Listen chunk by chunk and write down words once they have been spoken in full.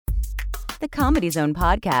The Comedy Zone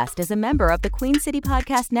podcast is a member of the Queen City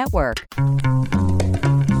Podcast Network.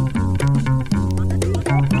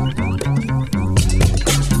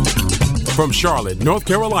 From Charlotte, North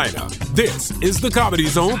Carolina, this is the Comedy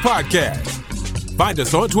Zone podcast. Find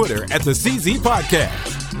us on Twitter at the CZ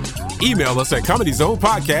Podcast. Email us at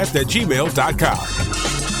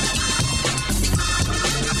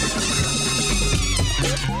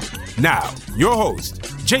comedyzonepodcast@gmail.com. Now, your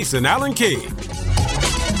host, Jason Allen King.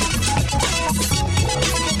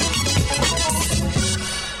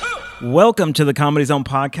 Welcome to the Comedy Zone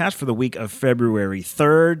podcast for the week of February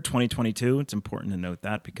 3rd, 2022. It's important to note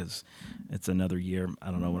that because it's another year. I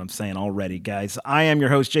don't know what I'm saying already, guys. I am your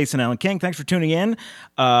host, Jason Allen King. Thanks for tuning in.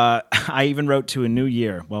 I even wrote to a new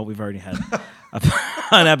year. Well, we've already had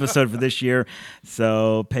an episode for this year,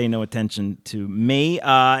 so pay no attention to me.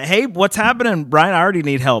 Hey, what's happening, Brian? I already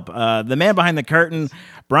need help. The man behind the curtain,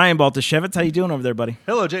 Brian Baltashevitz. How you doing over there, buddy?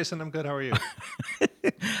 Hello, Jason. I'm good. How are you?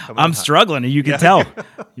 I'm struggling, and you can tell.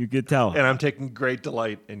 You could tell. And I'm taking great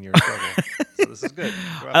delight in your struggle. So this is good.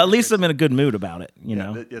 At least I'm in a good mood about it, you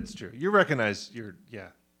know. It's true. You recognize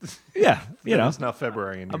Yeah, you know. It's now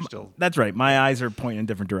February and you're still... That's right. My eyes are pointing in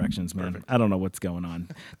different directions, man. Perfect. I don't know what's going on.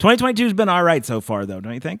 2022 has been all right so far, though,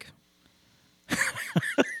 don't you think? I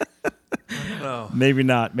don't know. Maybe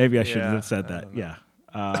not. Maybe I shouldn't have said that. Yeah.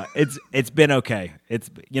 It's been okay.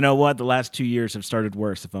 You know what? The last 2 years have started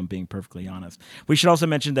worse, if I'm being perfectly honest. We should also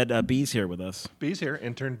mention that B's here with us. B's here,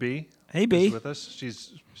 intern B. Hey, B. With us.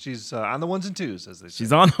 She's on the ones and twos, as they say.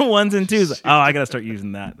 She's on the ones and twos. Oh, I got to start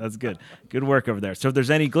using that. That's good. Good work over there. So if there's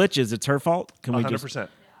any glitches, it's her fault. Can we 100%. Just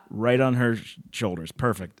right on her shoulders?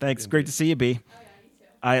 Perfect. Thanks. Indeed. Great to see you, B.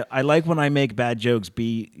 I like when I make bad jokes,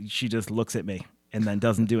 B, she just looks at me and then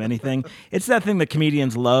doesn't do anything. It's that thing that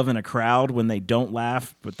comedians love in a crowd when they don't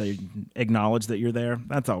laugh, but they acknowledge that you're there.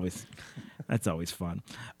 That's always fun.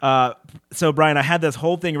 So, Brian, I had this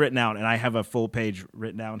whole thing written out, and I have a full page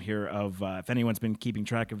written down here of if anyone's been keeping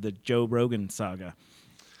track of the Joe Rogan saga.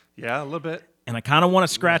 Yeah, a little bit. And I kind of want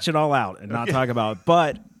to scratch it all out and not talk about it,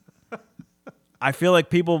 but I feel like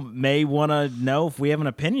people may want to know if we have an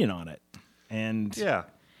opinion on it. And yeah.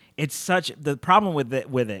 It's such the problem with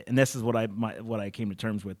it, and this is what I came to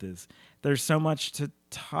terms with is there's so much to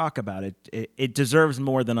talk about it. It deserves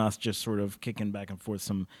more than us just sort of kicking back and forth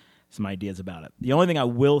some ideas about it. The only thing I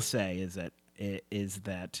will say is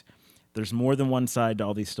that there's more than one side to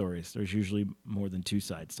all these stories. There's usually more than two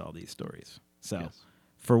sides to all these stories. So,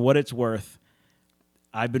 For what it's worth,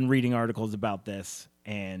 I've been reading articles about this,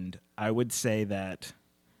 and I would say that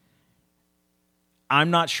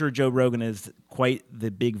I'm not sure Joe Rogan is quite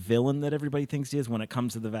the big villain that everybody thinks he is when it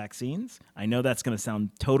comes to the vaccines. I know that's going to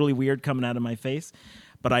sound totally weird coming out of my face,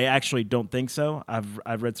 but I actually don't think so.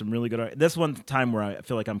 I've read some really good. This one time where I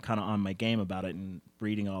feel like I'm kind of on my game about it and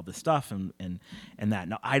reading all this stuff and that.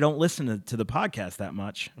 Now I don't listen to the podcast that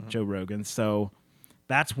much, Joe Rogan. So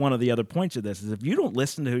that's one of the other points of this is if you don't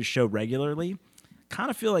listen to his show regularly, kind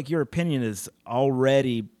of feel like your opinion is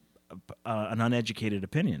already an uneducated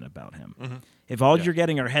opinion about him. Mm-hmm. If all you're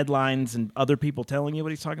getting are headlines and other people telling you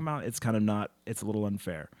what he's talking about, it's kind of not. It's a little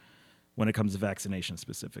unfair when it comes to vaccination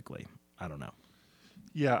specifically. I don't know.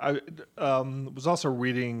 Yeah, I was also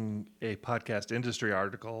reading a podcast industry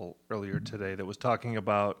article earlier today that was talking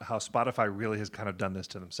about how Spotify really has kind of done this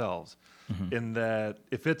to themselves. Mm-hmm. In that,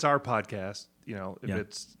 if it's our podcast, you know,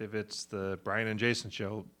 if it's the Brian and Jason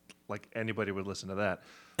show, like anybody would listen to that.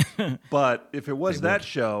 But if it was that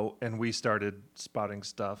show and we started spouting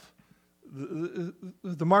stuff,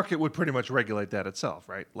 the market would pretty much regulate that itself,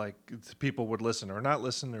 right? Like people would listen or not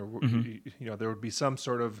listen, or you know, there would be some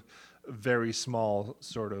sort of very small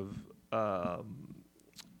sort of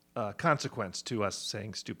consequence to us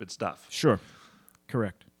saying stupid stuff. Sure,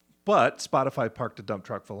 correct. But Spotify parked a dump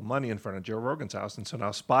truck full of money in front of Joe Rogan's house, and so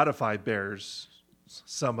now Spotify bears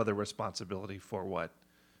some of the responsibility for what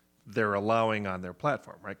they're allowing on their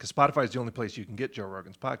platform, right? Because Spotify is the only place you can get Joe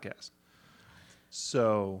Rogan's podcast.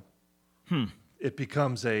 So it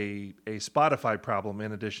becomes a Spotify problem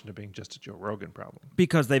in addition to being just a Joe Rogan problem.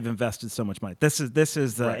 Because they've invested so much money. This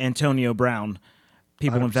is right. Antonio Brown.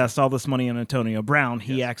 People 100%. Invest all this money in Antonio Brown.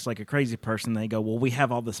 He acts like a crazy person. They go, well, we have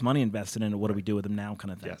all this money invested in it. What do we do with him now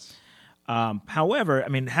kind of thing. Yes. However, I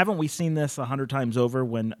mean, haven't we seen this 100 times over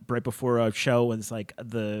when right before a show it's like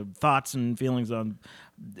the thoughts and feelings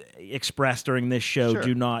expressed during this show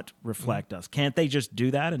do not reflect us. Can't they just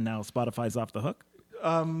do that and now Spotify's off the hook?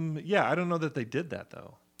 Yeah, I don't know that they did that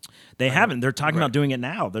though. They haven't. They're talking about doing it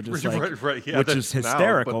now. They're just like, right. Yeah, which is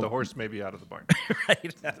hysterical. Now, but the horse may be out of the barn,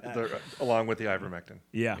 right? along with the ivermectin.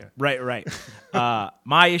 Yeah. Right.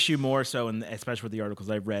 My issue more so, and especially with the articles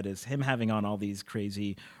I've read, is him having on all these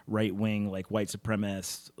crazy right wing, like white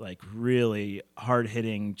supremacists, like really hard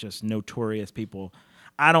hitting, just notorious people.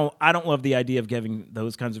 I don't love the idea of giving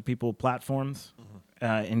those kinds of people platforms.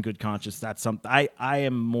 In good conscience, that's something I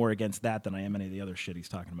am more against that than I am any of the other shit he's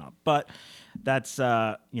talking about. But that's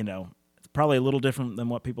it's probably a little different than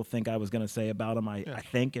what people think I was going to say about him. I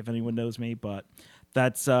think, if anyone knows me, but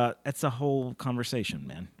that's a whole conversation,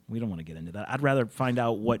 man. We don't want to get into that. I'd rather find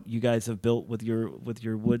out what you guys have built with your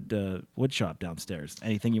wood shop downstairs.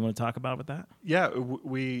 Anything you want to talk about with that? Yeah,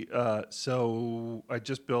 we so I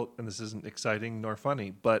just built, and this isn't exciting nor funny,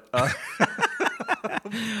 but.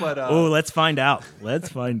 Let's find out.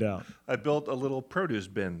 I built a little produce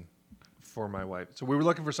bin for my wife. So we were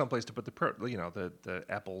looking for someplace to put the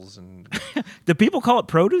apples and. Do people call it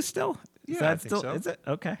produce still? Yeah, is that I think still so. Is it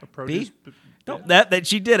okay? A produce. No, that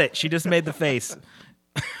she did it. She just made the face.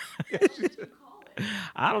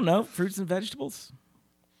 I don't know, fruits and vegetables.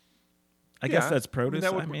 I guess that's produce.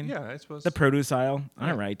 I suppose the produce aisle.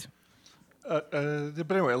 All right. But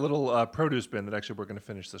anyway, a little produce bin that actually we're going to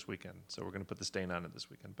finish this weekend. So we're going to put the stain on it this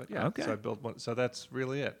weekend. But yeah, okay. So I built one. So that's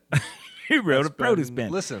really it. You wrote a produce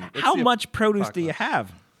bin. Listen, how much produce do you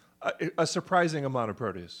have? A surprising amount of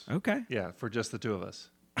produce. Okay. Yeah, for just the two of us.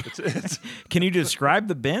 It's Can you describe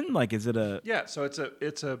the bin? Like, is it a? Yeah, so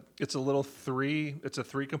it's a little three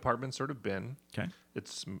compartment sort of bin. Okay.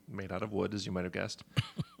 It's made out of wood, as you might have guessed,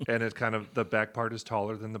 and it kind of the back part is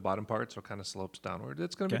taller than the bottom part, so it kind of slopes downward.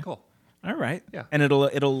 It's going to be cool. All right. Yeah. And it'll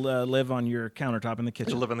live on your countertop in the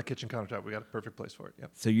kitchen. It'll live on the kitchen countertop. We got a perfect place for it.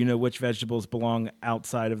 Yep. So you know which vegetables belong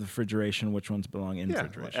outside of the refrigeration, which ones belong in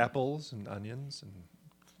refrigeration. Apples and onions and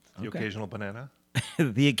the occasional banana.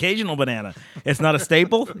 The occasional banana. It's not a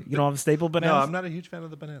staple? You don't have a staple banana? No, I'm not a huge fan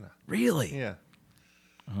of the banana. Really? Yeah.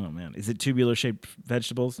 Oh man, is it tubular shaped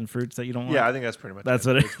vegetables and fruits that you don't like? Yeah, I think that's pretty much. That's it.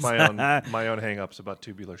 what it it's is. my own hang-ups about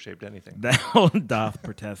tubular shaped anything. Thou doth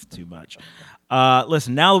protest too much.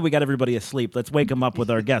 Listen, now that we got everybody asleep, let's wake them up with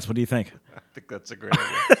our guests. What do you think? I think that's a great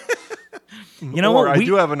idea. You know what? I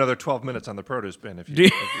do have another 12 minutes on the produce bin. If you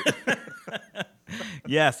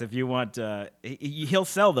yes, if you want, he'll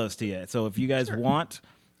sell those to you. So if you guys want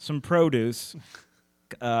some produce.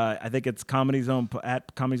 I think it's Comedy Zone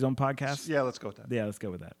at Comedy Zone Podcast. Yeah, let's go with that. Yeah, let's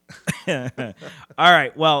go with that. All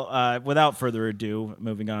right. Well, without further ado,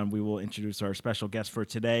 moving on, we will introduce our special guest for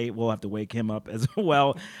today. We'll have to wake him up as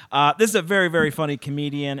well. This is a very, very funny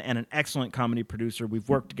comedian and an excellent comedy producer. We've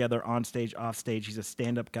worked together on stage, off stage. He's a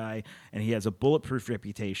stand-up guy, and he has a bulletproof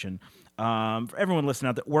reputation. For everyone listening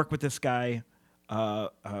out there, work with this guy.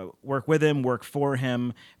 Work with him, work for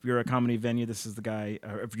him. If you're a comedy venue, this is the guy.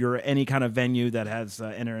 Or if you're any kind of venue that has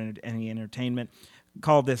any entertainment,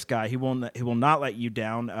 call this guy. He will not let you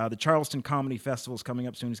down. The Charleston Comedy Festival is coming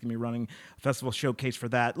up soon. He's going to be running a festival showcase for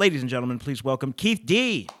that. Ladies and gentlemen, please welcome Keith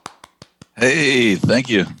Dee. Hey, thank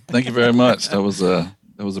you very much. That was a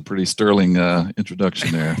pretty sterling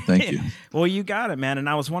introduction there. Thank you. Well, you got it, man. And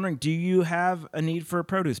I was wondering, do you have a need for a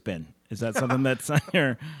produce bin? Is that something that's on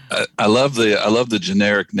your? I love the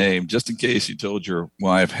generic name. Just in case you told your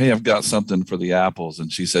wife, "Hey, I've got something for the apples,"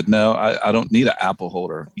 and she said, "No, I don't need an apple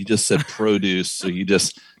holder." You just said produce, so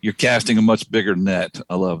you're casting a much bigger net.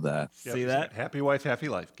 I love that. Yep. See that? Happy wife, happy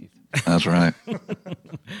life, Keith. That's right.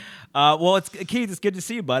 Well, it's Keith. It's good to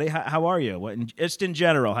see you, buddy. How are you? Just in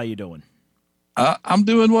general, how you doing? I'm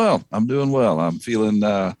doing well. I'm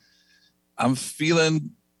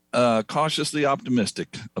feeling cautiously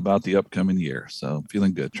optimistic about the upcoming year. So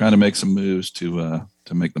feeling good, trying to make some moves to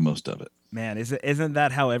make the most of it. Man, isn't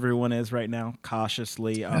that how everyone is right now?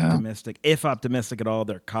 Cautiously optimistic. If optimistic at all,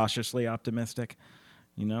 they're cautiously optimistic.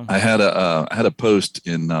 You know, I had a post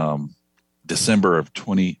in December of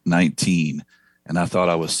 2019, and I thought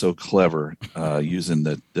I was so clever using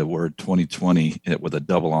the word 2020 with a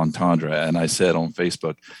double entendre. And I said on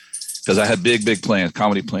Facebook, because I had big plans,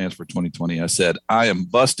 comedy plans for 2020. I said, I am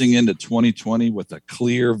busting into 2020 with a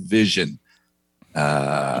clear vision.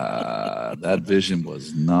 That vision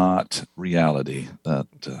was not reality. That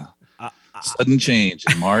sudden change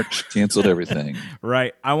in March canceled everything.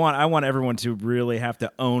 Right. I want everyone to really have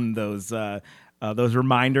to own those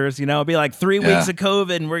reminders. You know, it'll be like 3 weeks of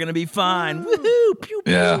COVID and we're going to be fine. Woohoo! Pew,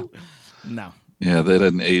 pew. Yeah. No. Yeah, they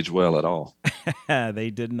didn't age well at all. They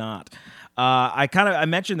did not. I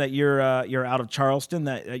mentioned that you're out of Charleston.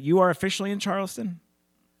 That you are officially in Charleston.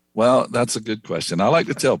 Well, that's a good question. I like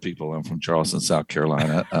to tell people I'm from Charleston, South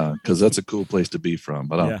Carolina, because that's a cool place to be from.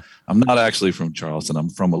 But I'm not actually from Charleston. I'm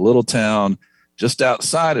from a little town just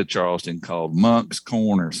outside of Charleston called Monk's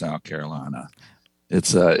Corner, South Carolina.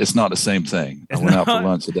 It's not the same thing. I went out for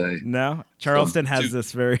lunch today. No, Charleston has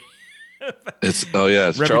this very it's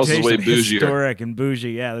Charleston's way bougie. Historic and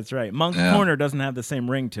bougie. Yeah, that's right. Monk's Corner doesn't have the same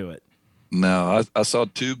ring to it. No, I saw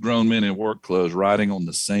two grown men in work clothes riding on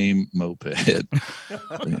the same moped. The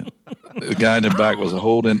guy in the back was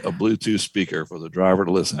holding a Bluetooth speaker for the driver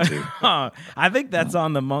to listen to. I think that's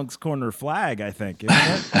on the Monk's Corner flag, I think. Isn't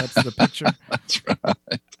it? That's the picture. That's right.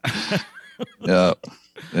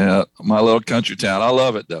 Yeah, my little country town. I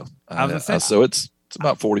love it, though. So it's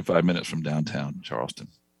about 45 minutes from downtown Charleston.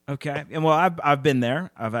 Okay, and well, I've been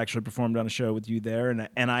there. I've actually performed on a show with you there,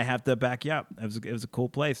 and I have to back you up. It was a cool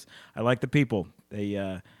place. I like the people.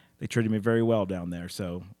 They treated me very well down there.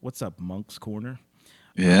 So what's up, Monk's Corner?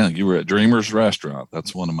 Yeah, you were at Dreamer's Restaurant.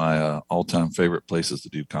 That's one of my all-time favorite places to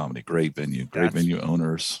do comedy. Great venue. Great venue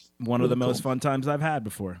owners. One of the most fun times I've had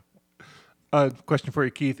before. Question for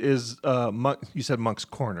you, Keith. Is you said Monk's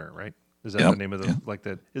Corner, right? Is that the name of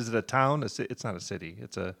the Is it a town? It's not a city.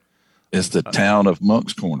 It's the town of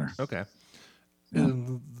Monk's Corner. Okay. Yeah.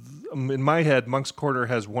 In my head, Monk's Corner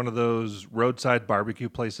has one of those roadside barbecue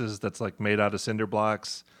places that's like made out of cinder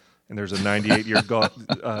blocks, and there's a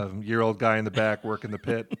 98-year-old guy in the back working the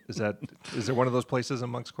pit. Is there one of those places in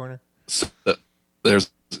Monk's Corner?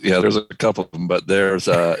 There's a couple of them, but there's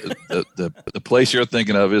the place you're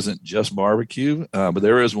thinking of isn't just barbecue, but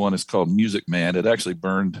there is one. It's called Music Man. It actually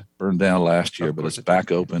burned down last year, but it's back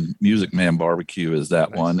open. Music Man Barbecue is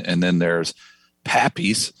that one, and then there's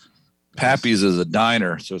Pappy's. Pappy's is a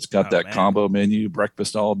diner, so it's got combo menu,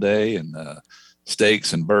 breakfast all day, and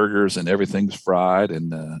steaks and burgers, and everything's fried.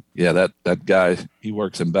 And that guy, he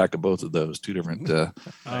works in back of both of those. Two different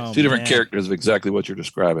characters of exactly what you're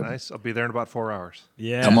describing. Nice. I'll be there in about 4 hours.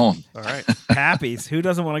 Yeah. Come on. All right. Pappy's. Who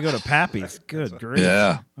doesn't want to go to Pappy's? Good grief.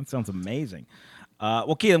 Yeah. That sounds amazing.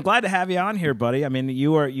 Well, Keith, I'm glad to have you on here, buddy. I mean,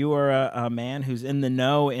 you are a man who's in the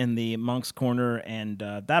know in the Monk's Corner and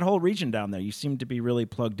that whole region down there. You seem to be really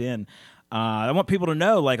plugged in. I want people to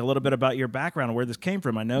know like a little bit about your background and where this came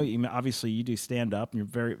from. I know obviously you do stand up and you're a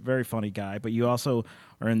very, very funny guy, but you also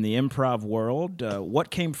are in the improv world.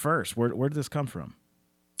 What came first? Where did this come from?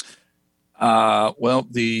 Well,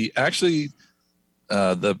 the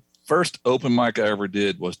first open mic I ever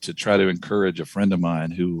did was to try to encourage a friend of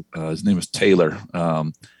mine who his name was Taylor.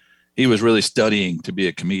 He was really studying to be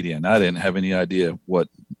a comedian. I didn't have any idea what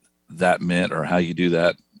that meant or how you do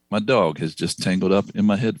that. My dog has just tangled up in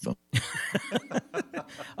my headphone.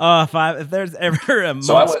 If there's ever a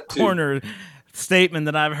Monk's Corner statement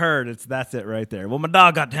that I've heard, that's it right there. Well, my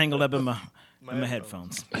dog got tangled up in my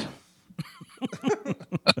headphones.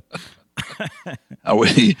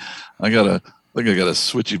 I gotta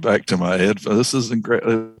switch you back to my headphones. This is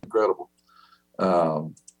incredible.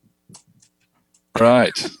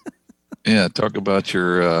 Right. Yeah. Talk about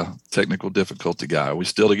your technical difficulty guy. Are we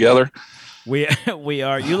still together? We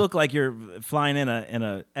are. You look like you're flying in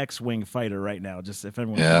a X-wing fighter right now. Just if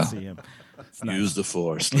everyone can see him. Nice. Use the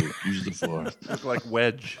force. Luke. Use the force. Look like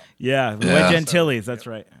Wedge. Yeah, Wedge Antilles. That's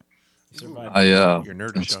right. Your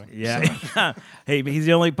nerd is showing. Yeah. Hey, but he's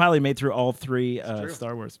the only pilot made through all three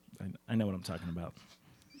Star Wars. I know what I'm talking about.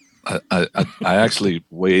 I actually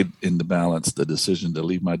weighed in the balance the decision to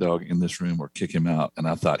leave my dog in this room or kick him out, and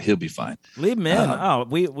I thought he'll be fine. Leave him in.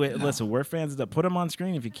 Listen, we're fans of that. Put him on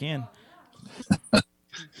screen if you can.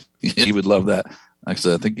 He would love that.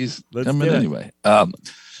 Actually, I think he's coming anyway. Come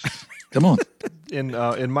on.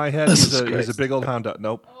 In my head, he's a big old hound dog.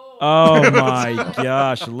 Nope. Oh my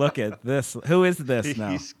gosh! Look at this. Who is this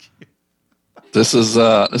now? This is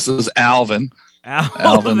Alvin.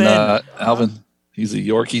 Alvin. He's a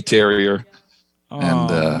Yorkie Terrier.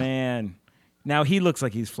 Oh man! Now he looks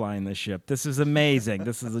like he's flying the ship. This is amazing.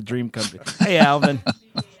 This is a dream come true. Hey, Alvin.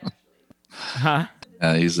 Huh?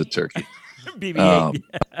 He's a turkey. BB-8.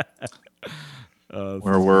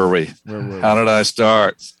 Where were we? How did I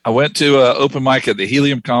start? I went to open mic at the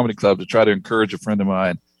Helium Comedy Club to try to encourage a friend of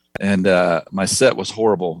mine, and my set was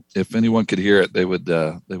horrible. If anyone could hear it, they would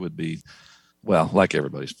be, well, like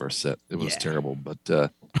everybody's first set. It was terrible,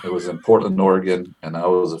 but it was in Portland, Oregon, and I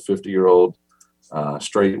was a 50-year-old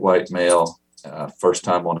straight white male, first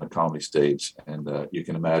time on a comedy stage, and you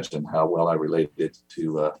can imagine how well I related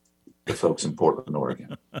to the folks in Portland,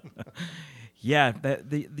 Oregon. Yeah,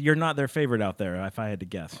 you're not their favorite out there, if I had to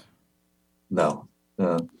guess. No,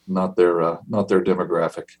 not their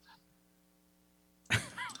demographic.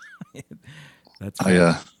 That's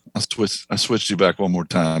I switched you back one more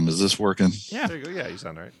time. Is this working? Yeah. There you go. Yeah, you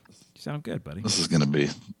sound all right. You sound good, buddy. This is gonna be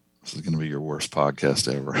This is going to be your worst podcast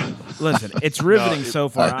ever. Listen, it's riveting so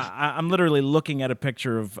far. I'm literally looking at a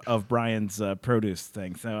picture of Brian's produce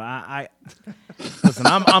thing. So I listen.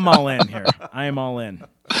 I'm all in here. I am all in.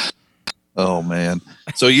 Oh man!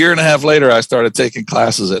 So a year and a half later, I started taking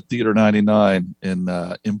classes at Theater 99 in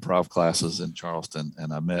improv classes in Charleston,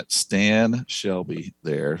 and I met Stan Shelby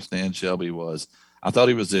there. Stan Shelby I thought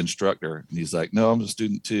he was the instructor, and he's like, "No, I'm a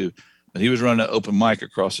student too." And he was running an open mic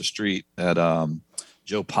across the street at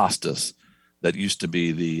Joe Pasta's, that used to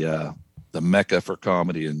be the mecca for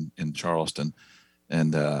comedy in Charleston.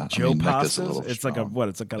 And Joe Pasta's, it's strong. like a what?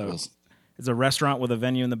 It's like it's a restaurant with a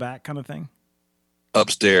venue in the back kind of thing.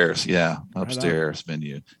 Upstairs, yeah, upstairs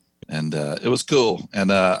venue, and it was cool.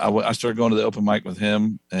 And I started going to the open mic with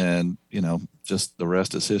him, and just the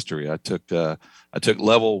rest is history. I took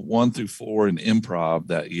level 1 through 4 in improv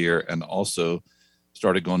that year, and also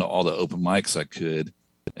started going to all the open mics I could,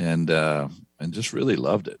 and just really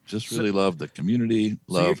loved it. Just really loved the community.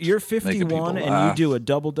 So you're 51 and you do a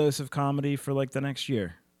double dose of comedy for like the next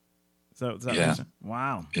year. So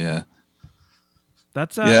wow. Yeah.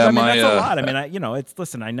 That's that's a lot. I mean,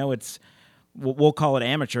 listen, I know it's we'll call it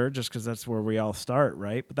amateur just because that's where we all start,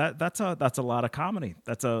 right? But that's a lot of comedy.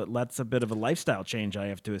 That's a bit of a lifestyle change, I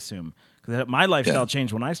have to assume. Because my lifestyle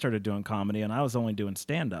changed when I started doing comedy, and I was only doing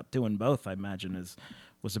stand up. Doing both, I imagine,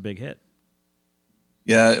 was a big hit.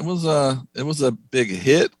 Yeah, it was a big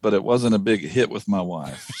hit, but it wasn't a big hit with my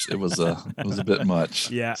wife. It was a bit much.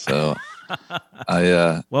 Yeah. So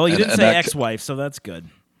well, you didn't say ex-wife, so that's good.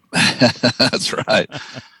 That's right.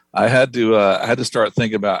 I had to start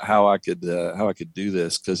thinking about how I could do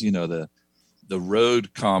this, because the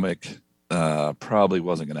road comic probably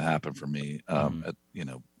wasn't going to happen for me.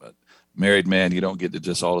 But married man, you don't get to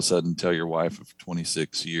just all of a sudden tell your wife of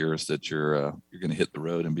 26 years that you're going to hit the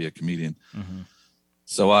road and be a comedian. Mm-hmm.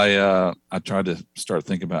 So I tried to start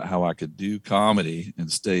thinking about how I could do comedy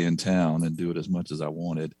and stay in town and do it as much as I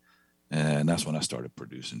wanted, and that's when I started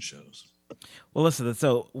producing shows. Well, listen,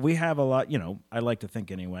 so we have a lot, I like to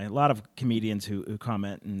think anyway, a lot of comedians who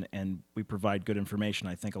comment and we provide good information,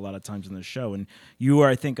 I think, a lot of times in the show. And you,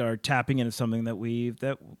 I think, are tapping into something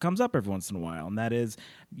that comes up every once in a while. And that is,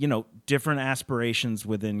 different aspirations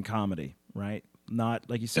within comedy, right? Not,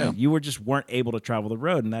 like you said, you weren't able to travel the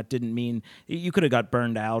road. And that didn't mean you could have got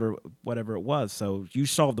burned out or whatever it was. So you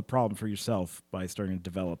solved the problem for yourself by starting to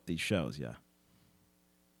develop these shows. Yeah.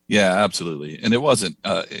 Yeah, absolutely. And it wasn't,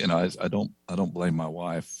 I don't blame my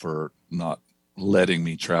wife for not letting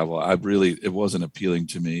me travel. It wasn't appealing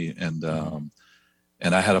to me. And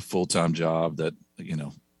I had a full-time job that,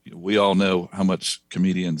 we all know how much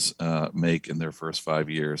comedians make in their first 5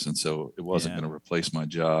 years. And so it wasn't going to replace my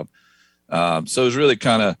job. So it was really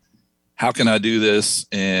kind of, how can I do this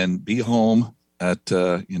and be home at,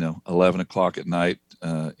 11 o'clock at night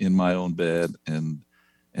in my own bed and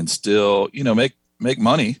still, make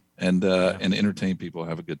money and entertain people,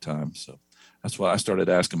 have a good time. So that's why I started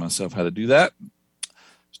asking myself how to do that.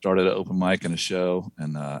 Started an open mic and a show,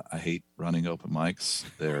 and I hate running open mics.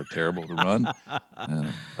 They're terrible to run,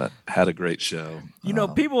 but had a great show.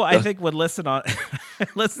 People I think would listen to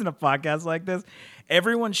podcasts like this.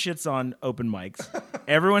 Everyone shits on open mics.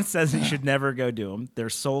 Everyone says you should never go do them. They're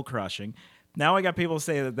soul crushing. Now I got people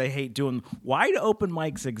say that they hate doing. Why do open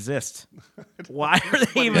mics exist? Why are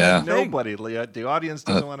they even? Yeah. Nobody. The audience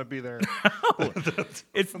doesn't want to be there. No.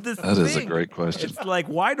 It's this. That is a great question. It's like,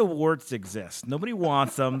 why do warts exist? Nobody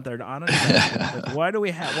wants them. They're not. Like, why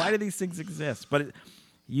do these things exist? But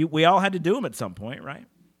we all had to do them at some point, right?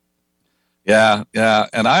 Yeah.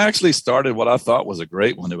 And I actually started what I thought was a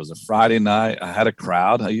great one. It was a Friday night. I had a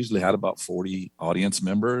crowd. I usually had about 40 audience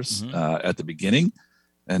members at the beginning.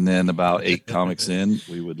 And then about 8 comics in,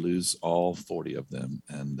 we would lose all 40 of them.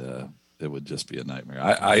 And it would just be a nightmare.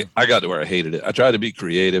 I got to where I hated it. I tried to be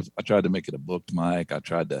creative. I tried to make it a booked mic. I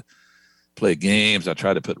tried to play games. I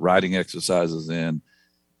tried to put writing exercises in.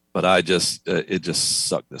 But it just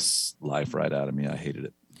sucked this life right out of me. I hated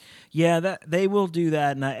it. Yeah, that they will do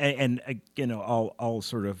that, and all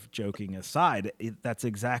sort of joking aside, that's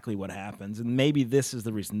exactly what happens. And maybe this is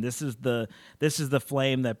the reason. This is the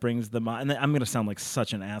flame that brings them on. And I'm going to sound like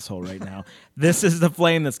such an asshole right now. This is the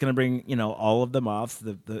flame that's going to bring all of them off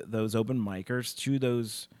those open micers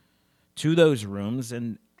to those rooms,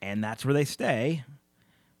 and that's where they stay.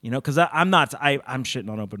 Because I'm shitting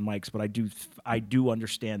on open mics, but I do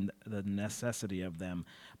understand the necessity of them.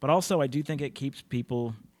 But also, I do think it keeps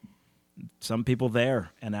some people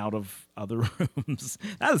there and out of other rooms.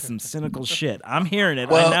 That is some cynical shit. I'm hearing it.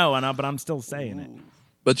 Well, I know, but I'm still saying it.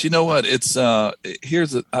 But you know what? It's I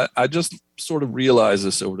just sort of realized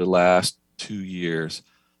this over the last 2 years.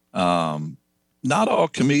 not all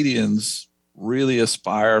comedians really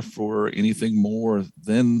aspire for anything more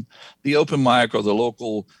than the open mic or the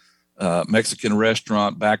local Mexican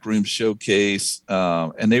restaurant backroom showcase.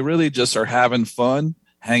 And they really just are having fun,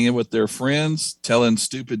 hanging with their friends, telling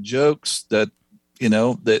stupid jokes that,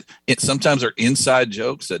 sometimes are inside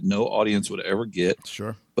jokes that no audience would ever get.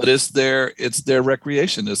 Sure. But it's their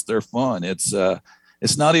recreation. It's their fun. It's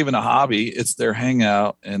not even a hobby. It's their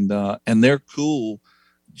hangout, and they're cool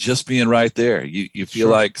just being right there. You feel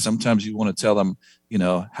like sometimes you want to tell them,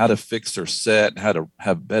 how to fix their set, how to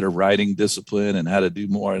have better writing discipline, and how to do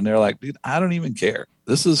more. And they're like, dude, I don't even care.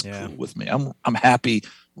 This is cool with me. I'm happy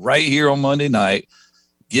right here on Monday night,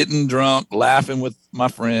 getting drunk, laughing with my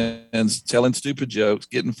friends, telling stupid jokes,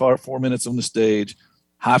 getting 4 minutes on the stage,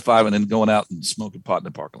 high-fiving, and going out and smoking pot in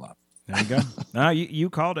the parking lot. There you go. No, you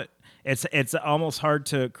called it. It's almost hard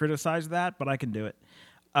to criticize that, but I can do it.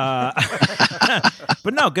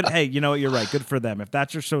 But no, good. Hey, you know what? You're right. Good for them. If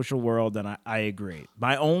that's your social world, then I agree.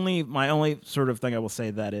 My only sort of thing I will say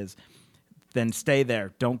that is, then stay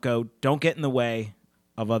there. Don't get in the way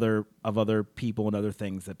of other people and other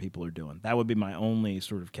things that people are doing. That would be my only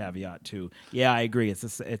sort of caveat to. Yeah, I agree.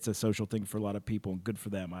 It's a social thing for a lot of people, and good for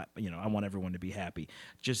them. I want everyone to be happy.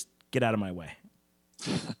 Just get out of my way.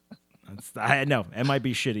 I know it might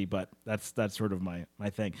be shitty, but that's sort of my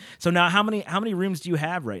thing. So now, how many rooms do you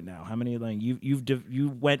have right now? How many, like,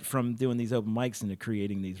 you went from doing these open mics into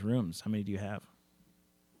creating these rooms? How many do you have?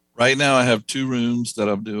 Right now, I have 2 rooms that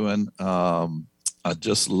I'm doing. I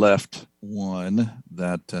just left one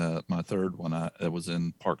that my third one that was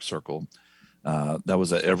in Park Circle. That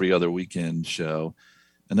was a every other weekend show,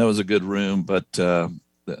 and that was a good room, but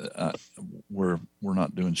we're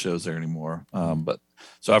not doing shows there anymore. But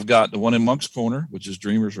so I've got the one in Monk's Corner, which is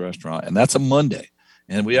Dreamer's Restaurant, and that's a Monday.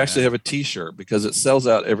 And we actually have a T-shirt because it sells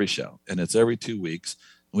out every show, and it's every 2 weeks.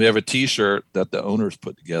 We have a T-shirt that the owners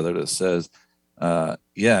put together that says,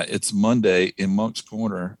 it's Monday in Monk's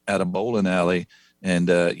Corner at a bowling alley, and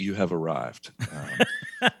you have arrived.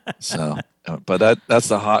 But that's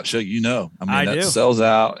the hot show, that sells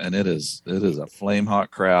out, and it is a flame hot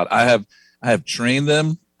crowd. I have trained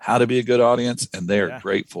them how to be a good audience, and they are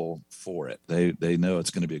grateful for it. They know it's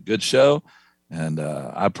going to be a good show, and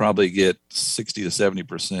I probably get 60 to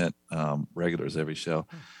 70% regulars every show.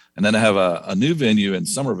 And then I have a new venue in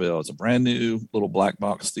Somerville. It's a brand new little black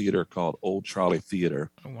box theater called Old Trolley Theater.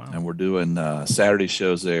 Oh, wow. And we're doing Saturday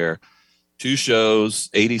shows there, 2 shows,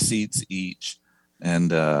 80 seats each.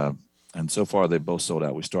 And so far they both sold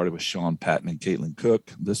out. We started with Sean Patton and Caitlin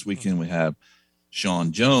Cook. This weekend we have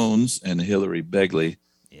Sean Jones and Hillary Begley.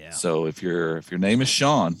 Yeah. So if your name is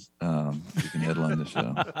Sean, you can headline the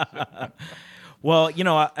show. Well,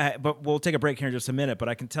 but we'll take a break here in just a minute. But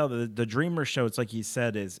I can tell that the Dreamer show, it's like you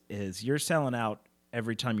said, is you're selling out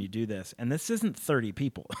every time you do this, and this isn't 30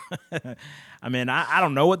 people. I mean, I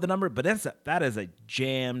don't know what the number, but that is a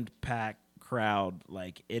jammed packed crowd.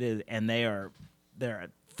 Like it is, and they're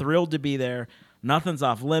thrilled to be there. Nothing's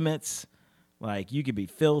off limits. Like you could be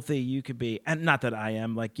filthy, you could be, and not that I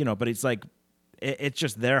am, like, but it's like it's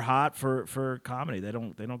just they're hot for comedy. They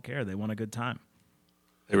don't care. They want a good time.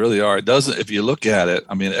 They really are. It doesn't, if you look at it,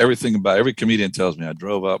 I mean, everything about every comedian tells me, I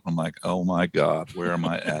drove up, I'm like, oh my God, where am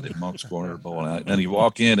I at? In Monk's Corner Bowling Alley. And you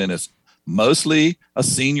walk in and it's mostly a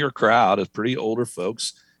senior crowd of pretty older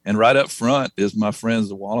folks. And right up front is my friends,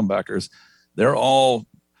 the Wallenbackers. They're all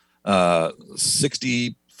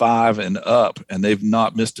 65 and up, and they've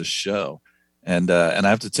not missed a show. And I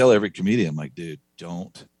have to tell every comedian, I'm like, dude,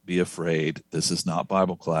 don't be afraid. This is not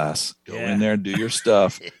Bible class. Go in there and do your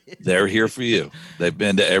stuff. They're here for you. They've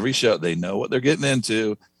been to every show. They know what they're getting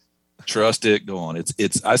into. Trust it. Go on.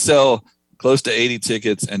 I sell close to 80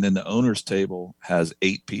 tickets, and then the owner's table has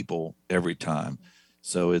 8 people every time.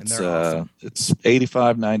 So it's awesome. It's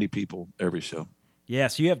 85, 90 people every show. Yeah.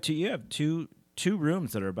 So you have two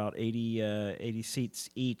rooms that are about 80 seats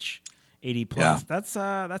each. 80 plus.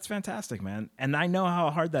 Yeah. That's fantastic, man. And I know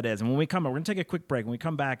how hard that is. And when we come, we're gonna take a quick break. When we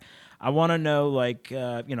come back, I want to know, like,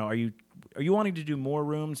 are you wanting to do more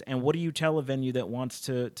rooms? And what do you tell a venue that wants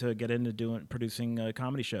to get into producing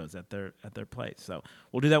comedy shows at their place? So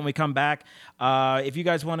we'll do that when we come back. If you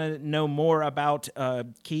guys want to know more about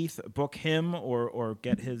Keith, book him or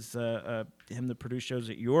get his him to produce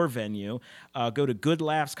shows at your venue, go to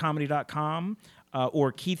goodlaughscomedy.com.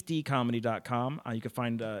 Or KeithDeeComedy.com. You can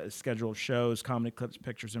find a schedule of shows, comedy clips,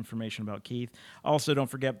 pictures, information about Keith. Also, don't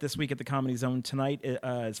forget, this week at the Comedy Zone tonight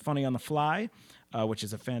is Funny on the Fly, which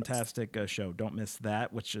is a fantastic show. Don't miss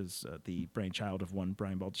that, which is the brainchild of one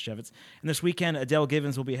Brian Baltashevitz. And this weekend, Adele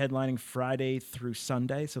Givens will be headlining Friday through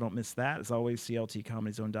Sunday, so don't miss that. As always,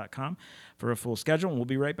 CLTComedyZone.com for a full schedule, and we'll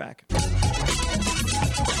be right back.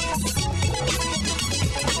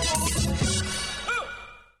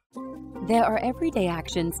 There are everyday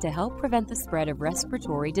actions to help prevent the spread of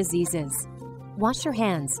respiratory diseases. Wash your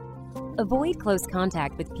hands. Avoid close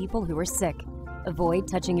contact with people who are sick. Avoid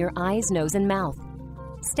touching your eyes, nose, and mouth.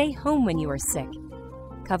 Stay home when you are sick.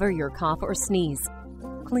 Cover your cough or sneeze.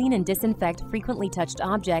 Clean and disinfect frequently touched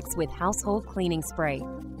objects with household cleaning spray.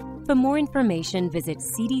 For more information, visit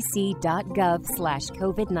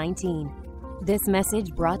cdc.gov/COVID-19. This message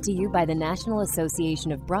brought to you by the National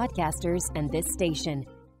Association of Broadcasters and this station.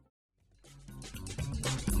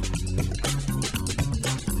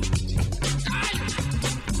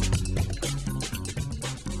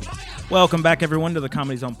 Welcome back, everyone, to the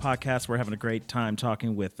Comedy Zone podcast. We're having a great time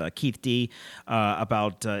talking with Keith Dee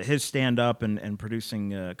about his stand-up and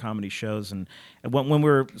producing comedy shows. And when we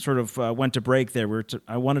were sort of went to break there,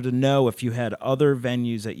 I wanted to know if you had other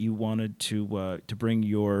venues that you wanted to bring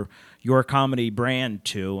your comedy brand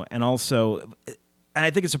to. And also, I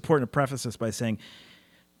think it's important to preface this by saying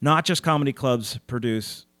not just comedy clubs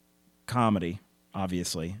produce comedy,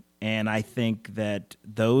 obviously. And I think that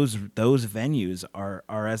those venues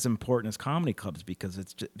are as important as comedy clubs because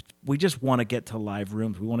we just want to get to live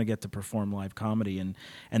rooms. We want to get to perform live comedy, and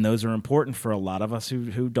those are important for a lot of us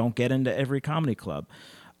who don't get into every comedy club.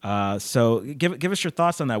 So give us your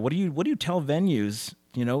thoughts on that. What do you tell venues,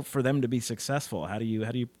 for them to be successful? How do you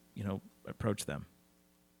approach them?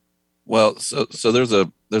 Well, so there's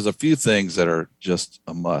a few things that are just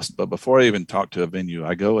a must. But before I even talk to a venue,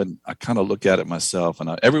 I go and I kind of look at it myself. And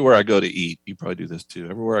everywhere I go to eat, you probably do this too.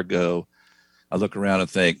 Everywhere I go, I look around and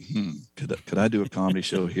think, could I do a comedy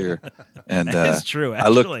show here? And that's true.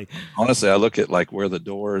 Actually, I look at like where the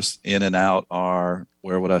doors in and out are.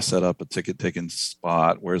 Where would I set up a ticket taking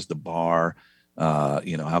spot? Where's the bar?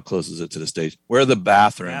 How close is it to the stage? Where are the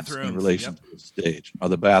bathrooms in relation to the stage? Are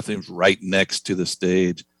the bathrooms right next to the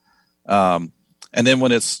stage? And then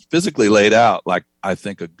when it's physically laid out, like I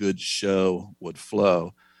think a good show would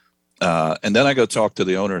flow. And then I go talk to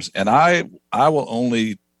the owners, and I will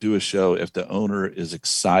only do a show if the owner is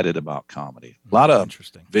excited about comedy. A lot of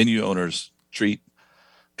venue owners treat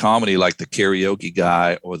comedy like the karaoke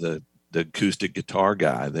guy or the acoustic guitar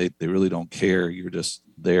guy. They really don't care. You're just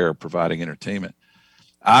there providing entertainment.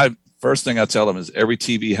 First thing I tell them is every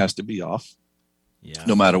TV has to be off,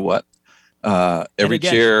 no matter what. Every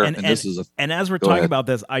chair, and as we're talking about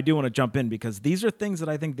this, I do want to jump in because these are things that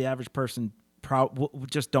I think the average person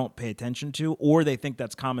just don't pay attention to, or they think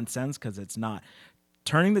that's common sense because it's not.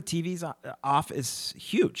 Turning the TVs off is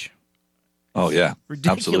huge. Oh yeah,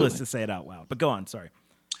 ridiculous absolutely. To say it out loud. But go on, sorry.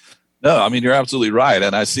 No, I mean you're absolutely right,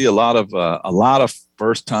 and I see a lot of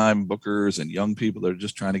first-time bookers and young people that are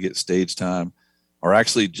just trying to get stage time are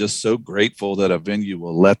actually just so grateful that a venue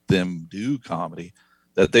will let them do comedy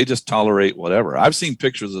that they just tolerate whatever. I've seen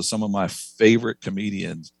pictures of some of my favorite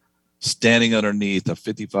comedians standing underneath a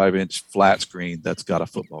 55-inch flat screen that's got a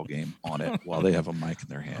football game on it while they have a mic in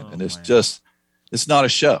their hand. And it's not a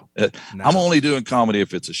show. I'm only doing comedy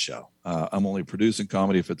if it's a show. I'm only producing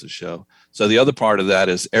comedy if it's a show. So the other part of that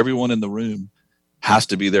is everyone in the room has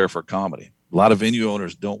to be there for comedy. A lot of venue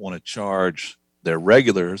owners don't want to charge their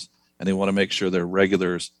regulars, and they want to make sure their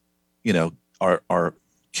regulars, are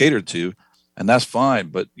catered to. And that's fine,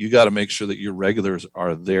 but you got to make sure that your regulars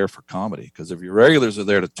are there for comedy. Because if your regulars are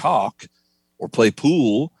there to talk or play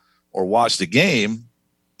pool or watch the game,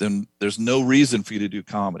 then there's no reason for you to do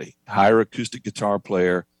comedy. Hire an acoustic guitar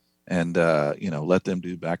player and, let them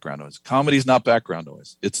do background noise. Comedy's not background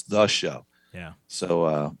noise. It's the show. Yeah.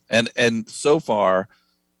 So, and so far,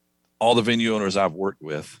 all the venue owners I've worked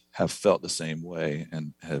with have felt the same way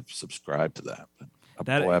and have subscribed to that.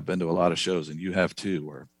 But I've been to a lot of shows, and you have too,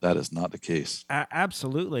 where that is not the case.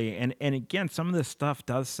 Absolutely. And again, some of this stuff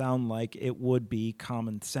does sound like it would be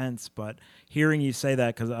common sense, but hearing you say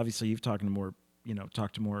that, because obviously you've talked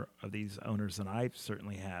to more of these owners than I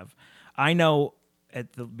certainly have. I know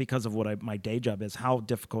because of what my day job is, how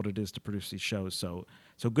difficult it is to produce these shows. So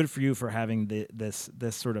good for you for having this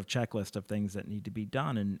sort of checklist of things that need to be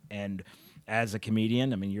done. And as a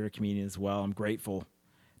comedian, I mean, you're a comedian as well. I'm grateful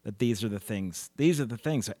that these are the things.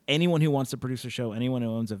 So anyone who wants to produce a show, anyone who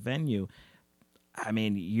owns a venue, I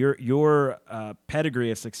mean, your pedigree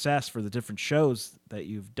of success for the different shows that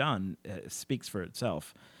you've done speaks for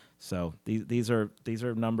itself. So these are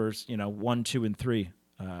numbers, 1, 2, and 3.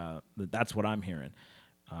 That's what I'm hearing.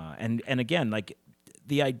 And again, like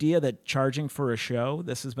the idea that charging for a show,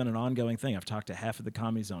 this has been an ongoing thing. I've talked to half of the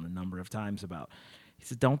Comedy Zone a number of times about. He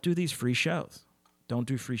said, don't do these free shows. Don't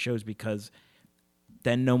do free shows because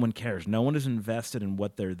then no one cares. No one is invested in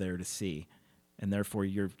what they're there to see, and therefore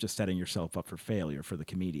you're just setting yourself up for failure for the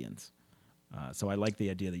comedians. So I like the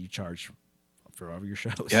idea that you charge for all your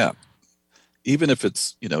shows. Yeah. Even if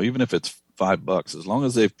it's $5, as long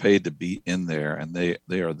as they've paid to be in there and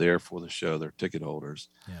they are there for the show, they're ticket holders.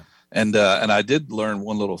 Yeah. And I did learn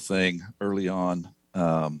one little thing early on.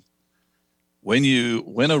 When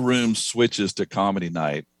a room switches to comedy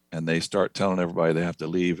night and they start telling everybody they have to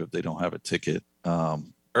leave if they don't have a ticket,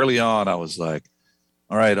 early on I was like,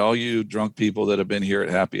 all right, all you drunk people that have been here at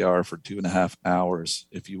happy hour for 2.5 hours,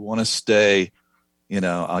 if you want to stay,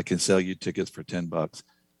 I can sell you tickets for $10.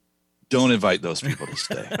 Don't invite those people to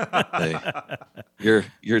stay.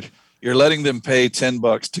 You're letting them pay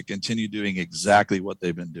 $10 to continue doing exactly what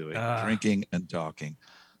they've been doing, drinking and talking.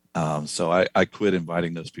 So I quit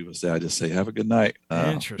inviting those people to stay. I just say, have a good night.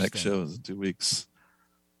 Interesting. Next show is in 2 weeks.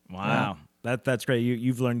 Wow. That's great.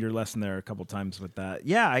 You've learned your lesson there a couple times with that.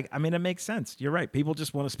 Yeah, I mean, it makes sense. You're right. People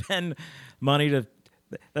just want to spend money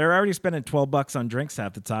they're already spending $12 on drinks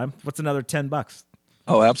half the time. What's another $10?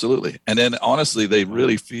 Oh, absolutely. And then honestly, they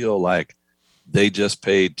really feel like they just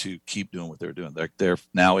paid to keep doing what they're doing. They're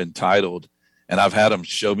now entitled. And I've had them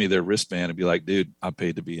show me their wristband and be like, dude, I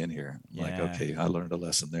paid to be in here. I'm like, okay, I learned a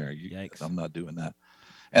lesson there. I'm not doing that.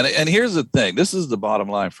 And here's the thing. This is the bottom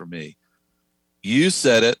line for me. You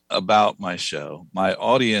said it about my show. My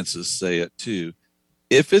audiences say it too.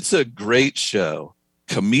 If it's a great show,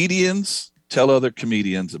 comedians tell other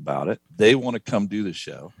comedians about it. They want to come do the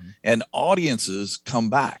show, and audiences come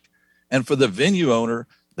back. And for the venue owner,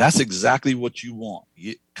 that's exactly what you want,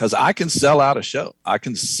 because I can sell out a show.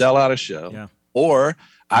 Or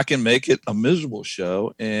I can make it a miserable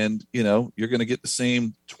show, and you're going to get the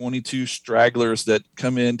same 22 stragglers that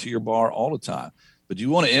come into your bar all the time. But you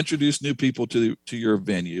want to introduce new people to your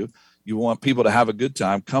venue. You want people to have a good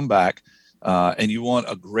time, come back, and you want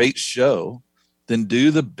a great show. Then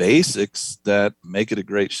do the basics that make it a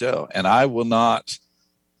great show. And I will not,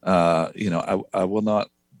 I will not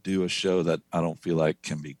do a show that I don't feel like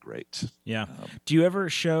can be great. Yeah. Do you ever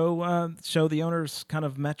show the owners kind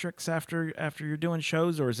of metrics after you're doing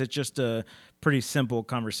shows, or is it just a pretty simple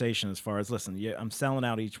conversation as far as, listen, I'm selling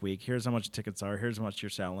out each week. Here's how much tickets are. Here's how much you're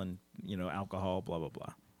selling, alcohol, blah, blah,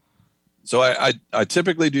 blah. So I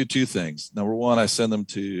typically do two things. Number one, I send them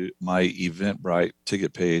to my Eventbrite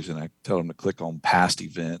ticket page, and I tell them to click on past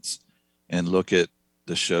events and look at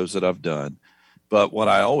the shows that I've done. But what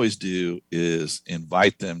I always do is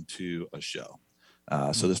invite them to a show.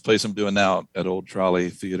 So this place I'm doing now at Old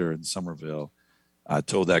Trolley Theater in Somerville, I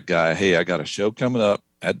told that guy, hey, I got a show coming up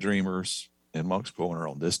at Dreamers in Moncks Corner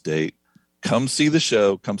on this date. Come see the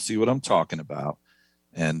show. Come see what I'm talking about,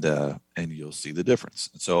 and you'll see the difference.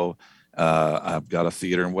 And so I've got a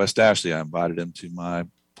theater in West Ashley. I invited them to my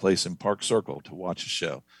place in Park Circle to watch a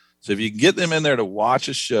show. So if you can get them in there to watch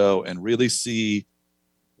a show and really see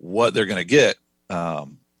what they're going to get,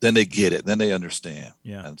 then they get it. Then they understand.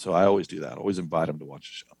 Yeah. And so I always do that. I always invite them to watch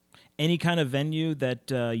a show. Any kind of venue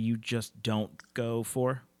that you just don't go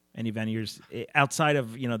for? Any venues outside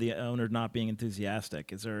of, the owner not being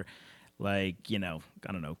enthusiastic? Is there I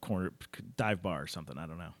don't know, corner dive bar or something? I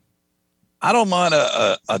don't know. I don't mind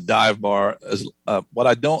a dive bar. I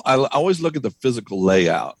always look at the physical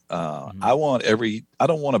layout. I don't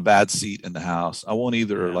want a bad seat in the house. I want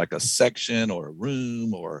either like a section or a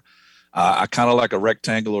room, or I kind of like a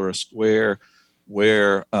rectangle or a square,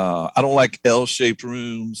 where I don't like L-shaped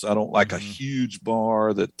rooms. I don't like a huge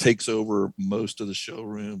bar that takes over most of the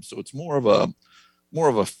showroom. So it's more of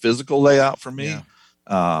a physical layout for me. Yeah.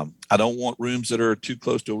 I don't want rooms that are too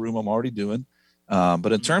close to a room I'm already doing.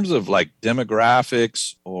 But in terms of like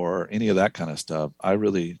demographics or any of that kind of stuff, I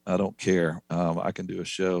don't care. I can do a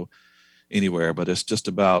show anywhere, but it's just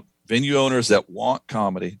about venue owners that want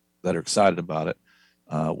comedy, that are excited about it,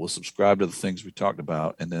 will subscribe to the things we talked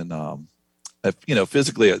about. And then,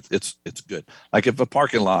 physically it's good. Like if a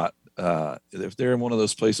parking lot, if they're in one of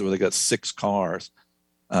those places where they got 6 cars,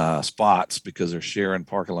 spots because they're sharing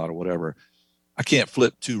parking lot or whatever, I can't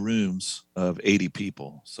flip 2 rooms of 80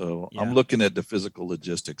 people. So I'm looking at the physical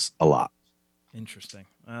logistics a lot. Interesting.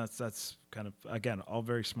 That's kind of, again, all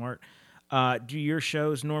very smart. Do your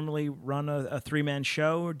shows normally run a 3-man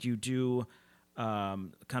show, or do you do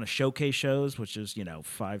kind of showcase shows, which is,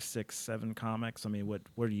 5, 6, 7 comics? I mean,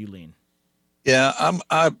 where do you lean? Yeah,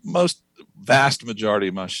 vast majority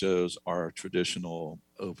of my shows are traditional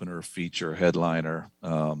opener, feature, headliner.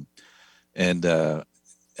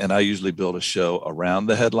 And I usually build a show around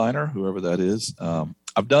the headliner, whoever that is.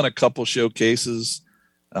 I've done a couple showcases,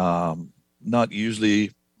 not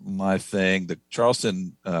usually my thing. The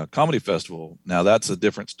Charleston Comedy Festival, now that's a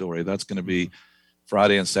different story. That's going to be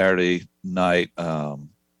Friday and Saturday night,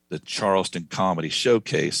 the Charleston Comedy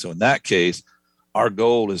Showcase. So in that case, our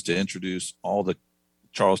goal is to introduce all the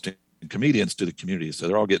Charleston comedians to the community. So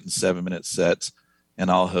they're all getting 7-minute sets, and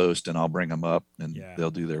I'll host and I'll bring them up, and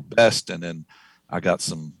they'll do their best. And then I got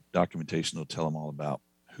some documentation that'll tell them all about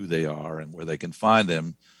who they are and where they can find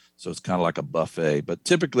them. So it's kind of like a buffet. But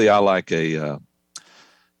typically, I like a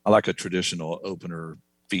traditional opener,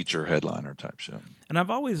 feature, headliner type show. And I've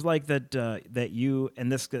always liked that you,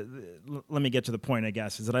 and this, let me get to the point, I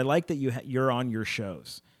guess, is that I like that you're on your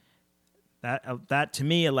shows. That to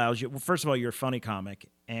me allows you, well, first of all, you're a funny comic,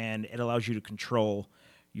 and it allows you to control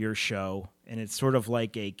your show. And it's sort of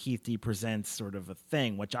like a Keith Dee Presents sort of a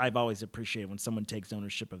thing, which I've always appreciated when someone takes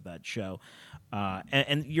ownership of that show.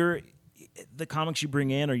 And the comics you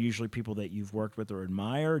bring in are usually people that you've worked with or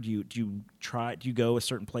admire. Do you go a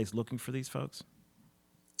certain place looking for these folks?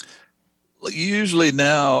 Usually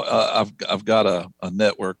now I've got a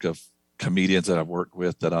network of comedians that I've worked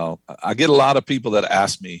with that I get a lot of people that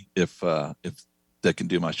ask me if they can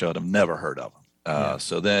do my show. I've never heard of them.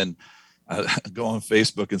 So then I go on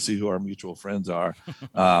Facebook and see who our mutual friends are.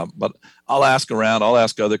 But I'll ask around, I'll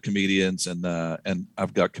ask other comedians, and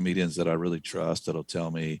I've got comedians that I really trust that'll tell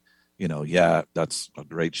me, yeah, that's a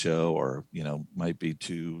great show, or, might be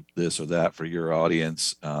too this or that for your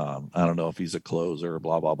audience. I don't know if he's a closer,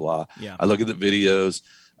 blah, blah, blah. Yeah. I look at the videos.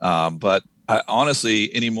 But I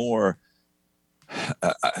honestly anymore,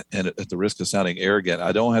 and at the risk of sounding arrogant,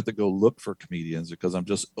 I don't have to go look for comedians because I'm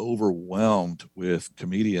just overwhelmed with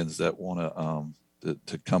comedians that want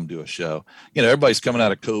to come do a show. Everybody's coming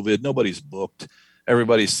out of COVID. Nobody's booked.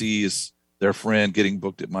 Everybody sees their friend getting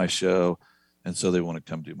booked at my show, and so they want to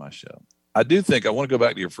come do my show. I do think I want to go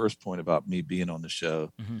back to your first point about me being on the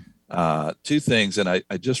show. Mm-hmm. Two things, and I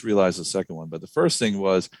just realized the second one. But the first thing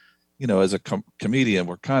was, as a comedian,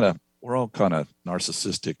 we're all kind of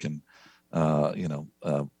narcissistic, and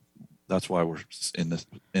that's why we're in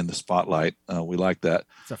the spotlight. We like that.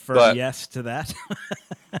 It's a firm yes to that.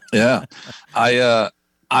 Yeah. I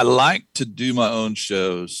like to do my own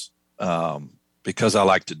shows because I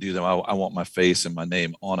like to do them. I want my face and my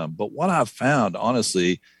name on them. But what I've found,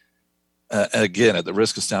 honestly, again, at the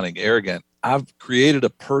risk of sounding arrogant, I've created a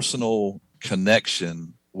personal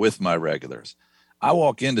connection with my regulars. I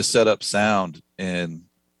walk in to set up sound, and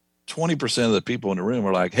 20% of the people in the room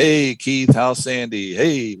are like, "Hey, Keith, how's Sandy?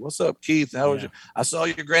 Hey, what's up, Keith? How was you? I saw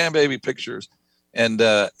your grandbaby pictures." And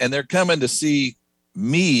they're coming to see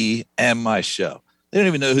me and my show. They don't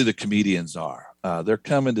even know who the comedians are. They're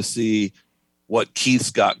coming to see what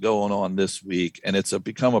Keith's got going on this week. And it's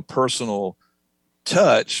become a personal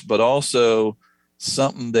touch, but also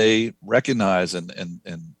something they recognize and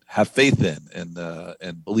have faith in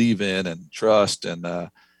and believe in and trust.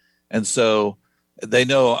 And so they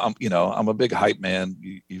know I'm a big hype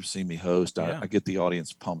man. You've seen me host. I get the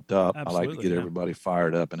audience pumped up. Absolutely, I like to get everybody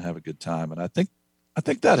fired up and have a good time. And I think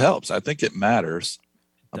that helps. I think it matters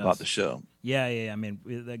about the show. Yeah. I mean,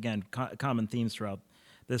 again, common themes throughout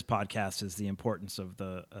this podcast is the importance of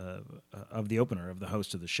the opener, of the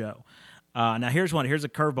host of the show. Now here's one. Here's a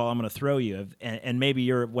curveball I'm going to throw you, and maybe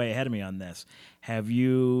you're way ahead of me on this. Have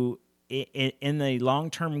you, in the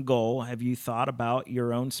long-term goal, have you thought about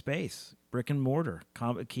your own space, brick and mortar,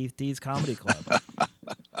 Keith Dee's Comedy Club?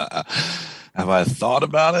 Have I thought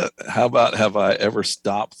about it? How about have I ever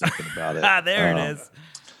stopped thinking about it? There it is.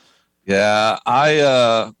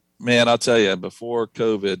 Yeah, man, I'll tell you, before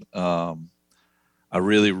COVID, I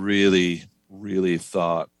really, really, really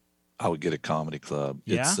thought I would get a comedy club.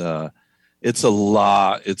 Yeah? It's a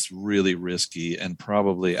lot. It's really risky, and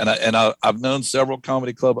probably, I've known several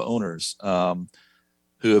comedy club owners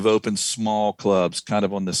who have opened small clubs, kind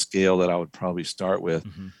of on the scale that I would probably start with,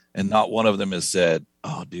 mm-hmm. and not one of them has said,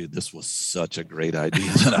 "Oh, dude, this was such a great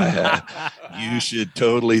idea that I had. You should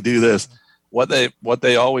totally do this." What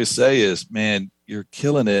they always say is, "Man, you're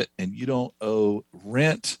killing it, and you don't owe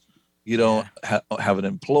rent. You don't have an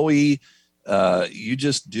employee. You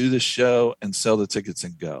just do the show and sell the tickets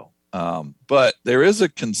and go." But there is a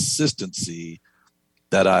consistency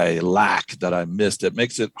that I lack, that I missed. It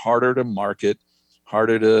makes it harder to market,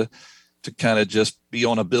 harder to kind of just be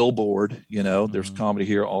on a billboard. Mm-hmm. There's comedy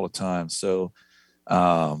here all the time. So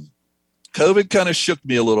COVID kind of shook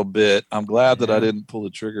me a little bit. I'm glad that I didn't pull the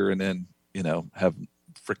trigger and then, have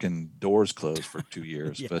freaking doors closed for 2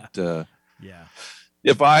 years. But I'll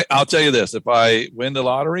tell you this, if I win the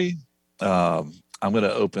lottery, I'm going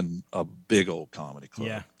to open a big old comedy club.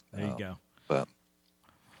 Yeah, there you go. But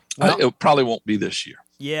it probably won't be this year.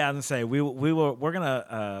 Yeah, I was gonna say we're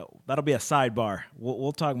gonna that'll be a sidebar.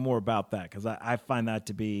 We'll talk more about that, because I find that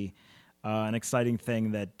to be an exciting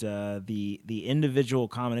thing, that the individual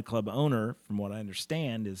comedy club owner, from what I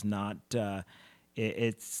understand, is not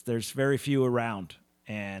there's very few around,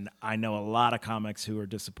 and I know a lot of comics who are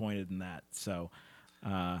disappointed in that. So,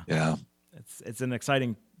 Yeah. it's an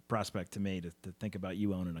exciting prospect to me to think about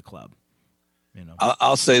you owning a club.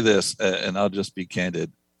 I'll say this, and I'll just be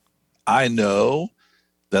candid. I know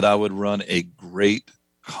that I would run a great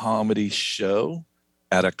comedy show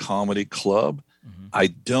at a comedy club. Mm-hmm. I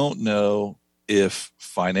don't know if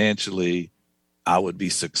financially I would be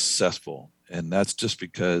successful. And that's just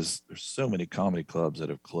because there's so many comedy clubs that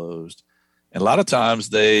have closed. And a lot of times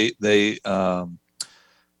they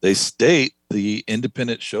state the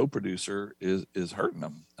independent show producer is hurting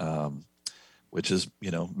them, which is,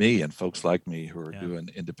 me and folks like me who are doing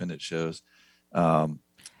independent shows.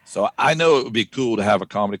 So I know it would be cool to have a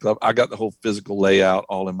comedy club. I got the whole physical layout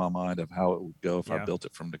all in my mind of how it would go if I built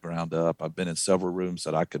it from the ground up. I've been in several rooms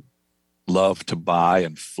that I could love to buy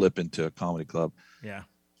and flip into a comedy club. Yeah.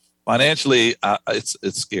 Financially, it's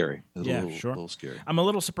scary. It's a little scary. I'm a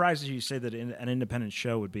little surprised as you say that an independent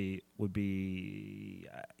show would be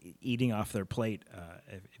eating off their plate,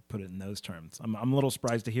 if you put it in those terms. I'm a little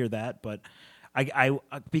surprised to hear that, but I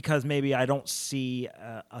because maybe I don't see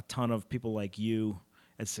a ton of people like you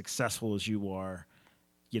as successful as you are,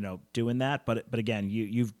 doing that. But again,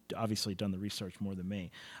 you've obviously done the research more than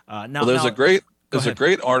me. There's a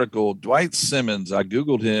great article. Dwight Simmons, I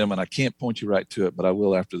Googled him, and I can't point you right to it, but I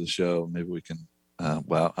will after the show. Maybe we can, I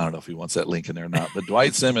don't know if he wants that link in there or not. But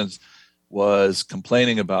Dwight Simmons was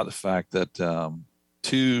complaining about the fact that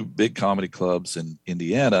two big comedy clubs in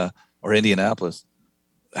Indiana or Indianapolis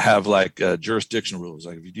have like jurisdictional rules.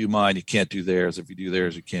 Like if you do mine, you can't do theirs. If you do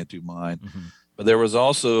theirs, you can't do mine. Mm-hmm. But there was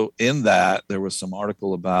also there was some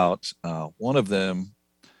article about one of them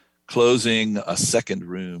closing a second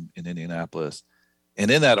room in Indianapolis. And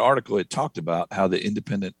in that article, it talked about how the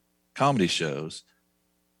independent comedy shows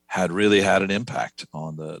had really had an impact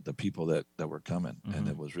on the people that were coming. Mm-hmm. And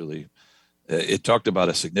it was really, it talked about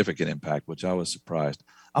a significant impact, which I was surprised.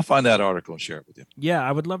 I'll find that article and share it with you. Yeah,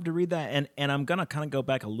 I would love to read that. And I'm going to kind of go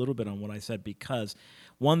back a little bit on what I said, because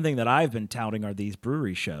one thing that I've been touting are these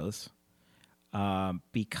brewery shows,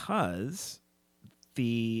 because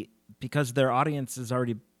their audience is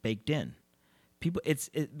already baked in.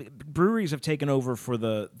 Breweries have taken over for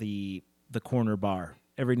the corner bar.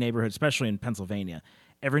 Every neighborhood, especially in Pennsylvania,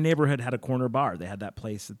 every neighborhood had a corner bar. They had that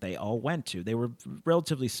place that they all went to. They were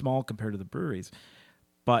relatively small compared to the breweries,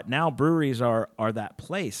 but now breweries are that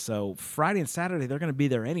place. So Friday and Saturday, they're going to be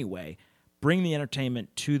there anyway. Bring the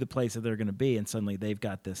entertainment to the place that they're going to be, and suddenly they've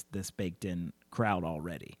got this baked in crowd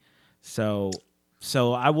already. So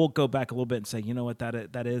I will go back a little bit and say, you know what,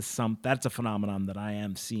 that's a phenomenon that I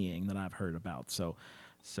am seeing, that I've heard about. So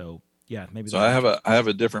yeah, maybe. So I have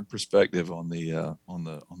a different perspective on the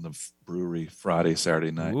brewery Friday,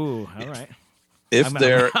 Saturday night. Ooh, all right.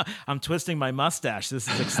 I'm twisting my mustache. This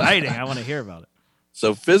is exciting. I want to hear about it.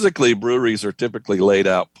 So physically, breweries are typically laid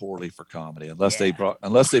out poorly for comedy, unless they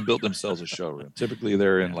built themselves a showroom. Typically,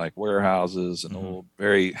 they're in like warehouses and old,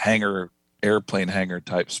 very airplane hangar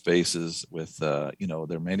type spaces with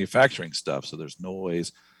their manufacturing stuff. So there's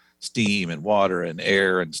noise, steam and water and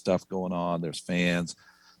air and stuff going on. There's fans.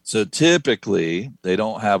 So typically they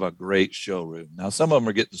don't have a great showroom. Now some of them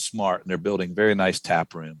are getting smart and they're building very nice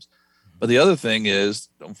tap rooms. But the other thing is,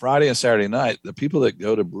 on Friday and Saturday night, the people that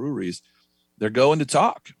go to breweries, they're going to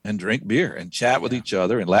talk and drink beer and chat with each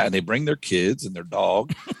other, and they bring their kids and their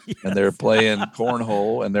dog. Yes. And they're playing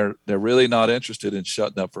cornhole, and they're really not interested in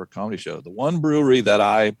shutting up for a comedy show. The one brewery that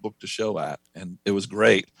I booked a show at, and it was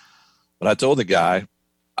great, but I told the guy,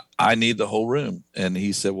 I need the whole room. And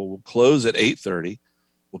he said, well, we'll close at 8:30.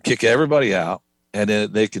 We'll kick everybody out, and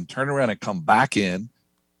then they can turn around and come back in,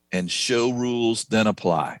 and show rules then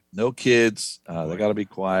apply. No kids. They got to be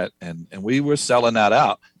quiet. And we were selling that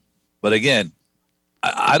out. But again,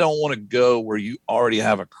 I don't want to go where you already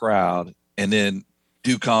have a crowd and then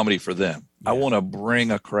do comedy for them. Yeah. I want to bring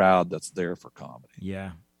a crowd that's there for comedy.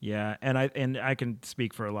 Yeah. Yeah. And I can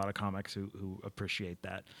speak for a lot of comics who appreciate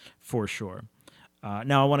that for sure.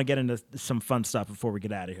 Now I want to get into some fun stuff before we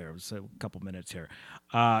get out of here. So a couple minutes here.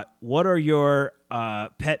 What are your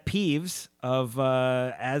pet peeves of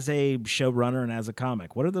as a showrunner and as a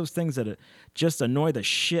comic? What are those things that just annoy the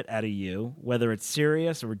shit out of you, whether it's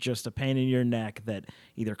serious or just a pain in your neck, that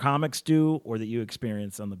either comics do or that you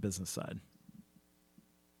experience on the business side?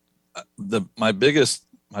 My biggest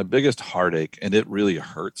heartache, and it really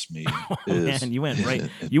hurts me. Man, you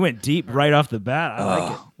went deep right off the bat. I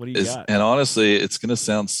like it. What do you got? And honestly, it's going to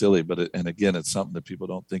sound silly, but again, it's something that people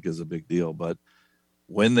don't think is a big deal. But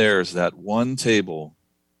when there's that one table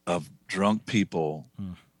of drunk people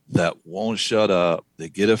that won't shut up, they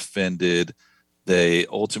get offended, They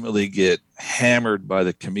ultimately get hammered by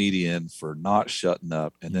the comedian for not shutting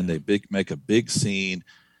up, and then they make a big scene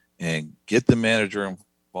and get the manager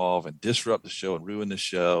involved and disrupt the show and ruin the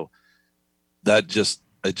show. It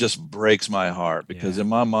just breaks my heart, because in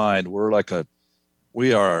my mind,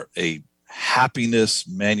 we are a happiness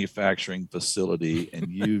manufacturing facility, and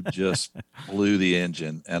you just blew the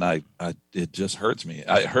engine, and it just hurts me.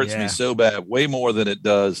 It hurts me so bad, way more than it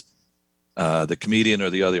does the comedian or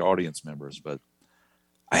the other audience members. But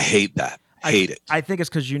I hate that. Hate it. I think it's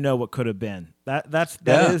because what could have been. That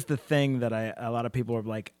is the thing that a lot of people are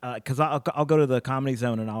like, because I'll go to the Comedy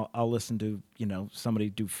Zone and I'll listen to somebody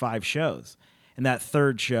do 5 shows, and that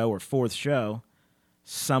third show or fourth show,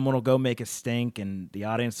 someone will go make a stink, and the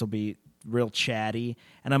audience will be real chatty,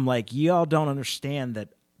 and I'm like, y'all don't understand that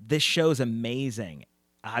this show's amazing.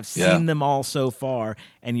 I've seen them all so far,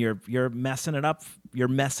 and you're messing it up. You're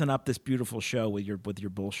messing up this beautiful show with your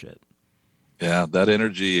bullshit. Yeah, that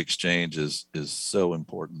energy exchange is so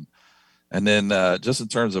important. And then just in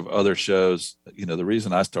terms of other shows, the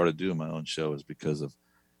reason I started doing my own show is because of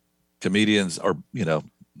comedians or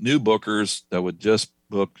new bookers that would just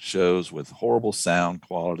book shows with horrible sound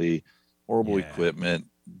quality, horrible equipment,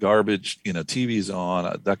 garbage, TV's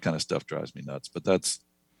on, that kind of stuff drives me nuts. But that's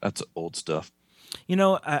old stuff. And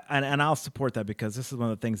I'll support that, because this is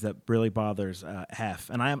one of the things that really bothers Hef.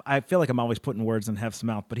 And I feel like I'm always putting words in Hef's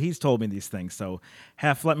mouth, but he's told me these things. So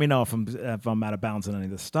Hef, let me know if I'm out of bounds on any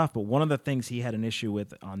of this stuff. But one of the things he had an issue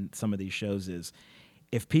with on some of these shows is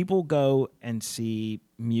if people go and see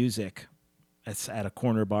music at a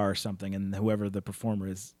corner bar or something, and whoever the performer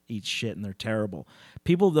is eats shit and they're terrible,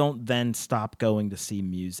 people don't then stop going to see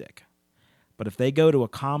music. But if they go to a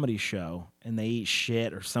comedy show and they eat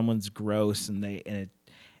shit, or someone's gross and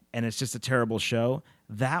it's just a terrible show,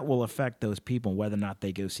 that will affect those people whether or not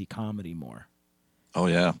they go see comedy more. Oh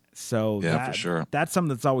yeah. So for sure. That's something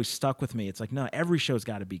that's always stuck with me. It's like, no, every show's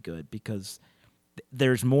got to be good, because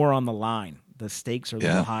there's more on the line. The stakes are a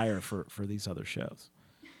little higher for these other shows.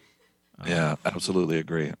 Yeah, absolutely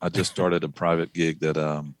agree. I just started a private gig that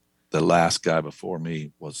the last guy before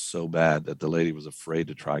me was so bad that the lady was afraid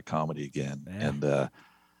to try comedy again. Yeah. And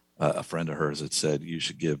a friend of hers had said, you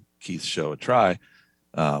should give Keith's show a try.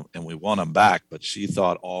 And we want him back, but she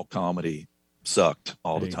thought all comedy sucked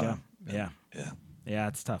all the time. Yeah. Yeah,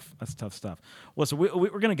 it's tough. That's tough stuff. Well, so we're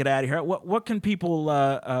going to get out of here. What can people,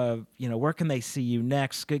 where can they see you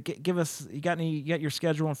next? Give us, you got your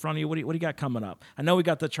schedule in front of you? What do you got coming up? I know we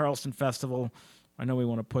got the Charleston Festival. I know we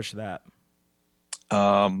want to push that.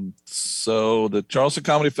 So the Charleston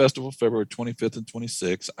Comedy Festival, February 25th and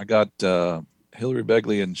 26th. I got Hillary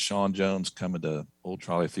Begley and Sean Jones coming to Old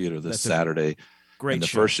Trolley Theater this Saturday. Great and the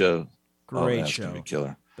show. First show. Great show. Gonna be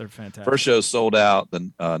killer. They're fantastic. First show sold out. The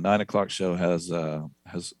 9 o'clock show has a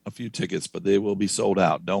few tickets, but they will be sold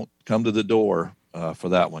out. Don't come to the door for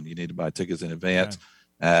that one. You need to buy tickets in advance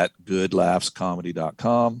at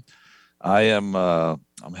goodlaughscomedy.com. I'm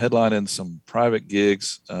headlining some private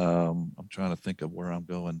gigs. I'm trying to think of where I'm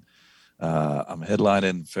going. I'm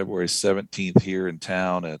headlining February 17th here in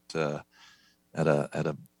town at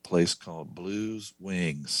a place called Blues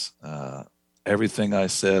Wings. Everything I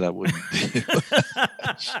said I wouldn't do.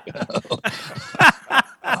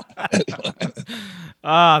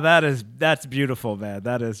 That's beautiful, man.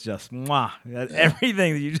 That is just mwah.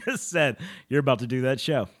 Everything that you just said. You're about to do that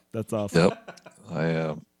show. That's awesome. Yep, I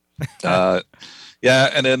am.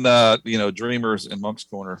 And then Dreamers in Monk's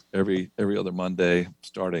Corner every other Monday,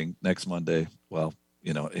 starting next Monday. Well,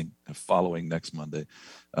 following next Monday.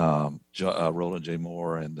 Roland J.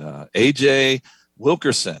 Moore and AJ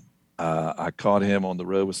Wilkerson. I caught him on the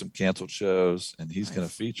road with some canceled shows, and he's going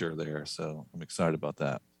to feature there. So I'm excited about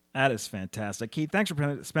that. That is fantastic. Keith, thanks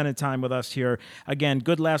for spending time with us here. Again,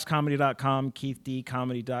 goodlaughscomedy.com,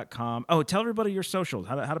 KeithDeeComedy.com. Oh, tell everybody your socials.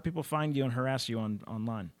 How do people find you and harass you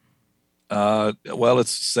online? Well,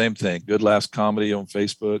 it's the same thing. Good Laughs Comedy on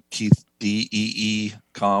Facebook, Keith Dee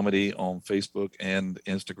Comedy on Facebook and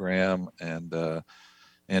Instagram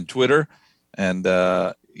and Twitter. And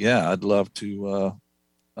I'd love to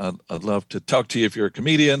talk to you if you're a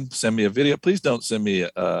comedian. Send me a video. Please don't send me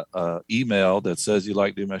a email that says you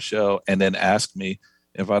like to do my show and then ask me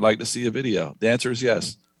if I'd like to see a video. The answer is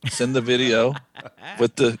yes. Send the video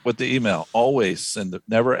with the email. Always send it.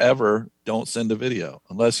 Never ever don't send a video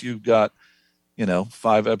unless you've got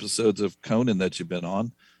 5 episodes of Conan that you've been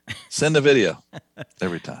on. Send the video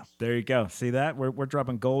every time. There you go. See that? We're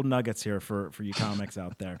dropping gold nuggets here for you comics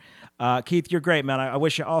out there. Keith, you're great, man. I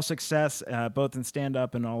wish you all success, both in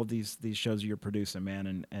stand-up and all of these shows you're producing,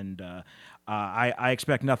 man. And I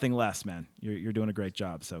expect nothing less, man. You're doing a great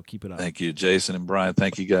job, so keep it up. Thank you, Jason and Brian.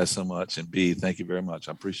 Thank you guys so much. And B, thank you very much.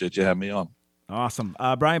 I appreciate you having me on. Awesome.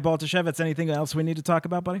 Brian Baltashevitz, anything else we need to talk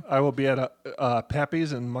about, buddy? I will be at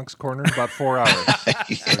Pappy's in Monk's Corner in about 4 hours. So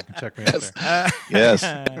you can check me out there. Yes.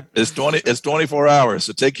 It's 24 hours,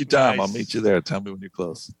 so take your time. Nice. I'll meet you there. Tell me when you're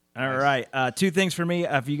close. All right. 2 things for me.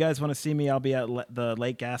 If you guys want to see me, I'll be at the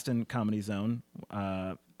Lake Gaston Comedy Zone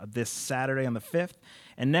this Saturday on the 5th.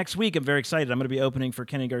 And next week, I'm very excited. I'm going to be opening for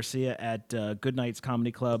Kenny Garcia at Good Nights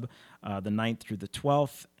Comedy Club the 9th through the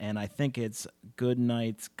 12th. And I think it's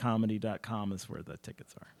goodnightscomedy.com is where the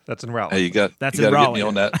tickets are. That's in Raleigh. Hey, you got to get me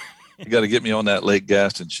on that. You got to get me on that Lake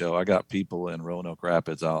Gaston show. I got people in Roanoke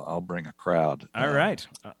Rapids. I'll bring a crowd. All right.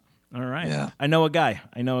 All right. Yeah. I know a guy.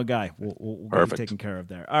 We'll get you taken care of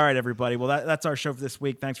there. All right, everybody. Well, that's our show for this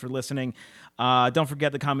week. Thanks for listening. Don't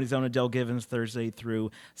forget the Comedy Zone at Del Givens Thursday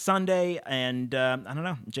through Sunday. And I don't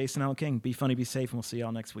know, Jason L. King. Be funny, be safe, and we'll see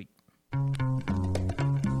y'all next week.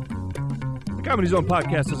 The Comedy Zone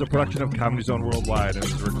podcast is a production of Comedy Zone Worldwide and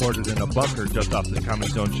is recorded in a bunker just off the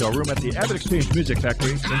Comedy Zone showroom at the Abbott Exchange Music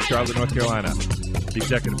Factory in Charlotte, North Carolina. The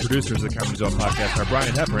executive producers of the Comedy Zone podcast are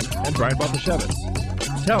Brian Heffron and Brian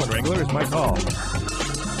Baltashevitz. Talent Wrangler is Mike Hall.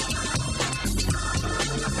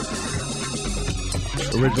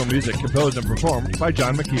 Original music composed and performed by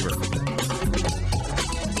John McKeever.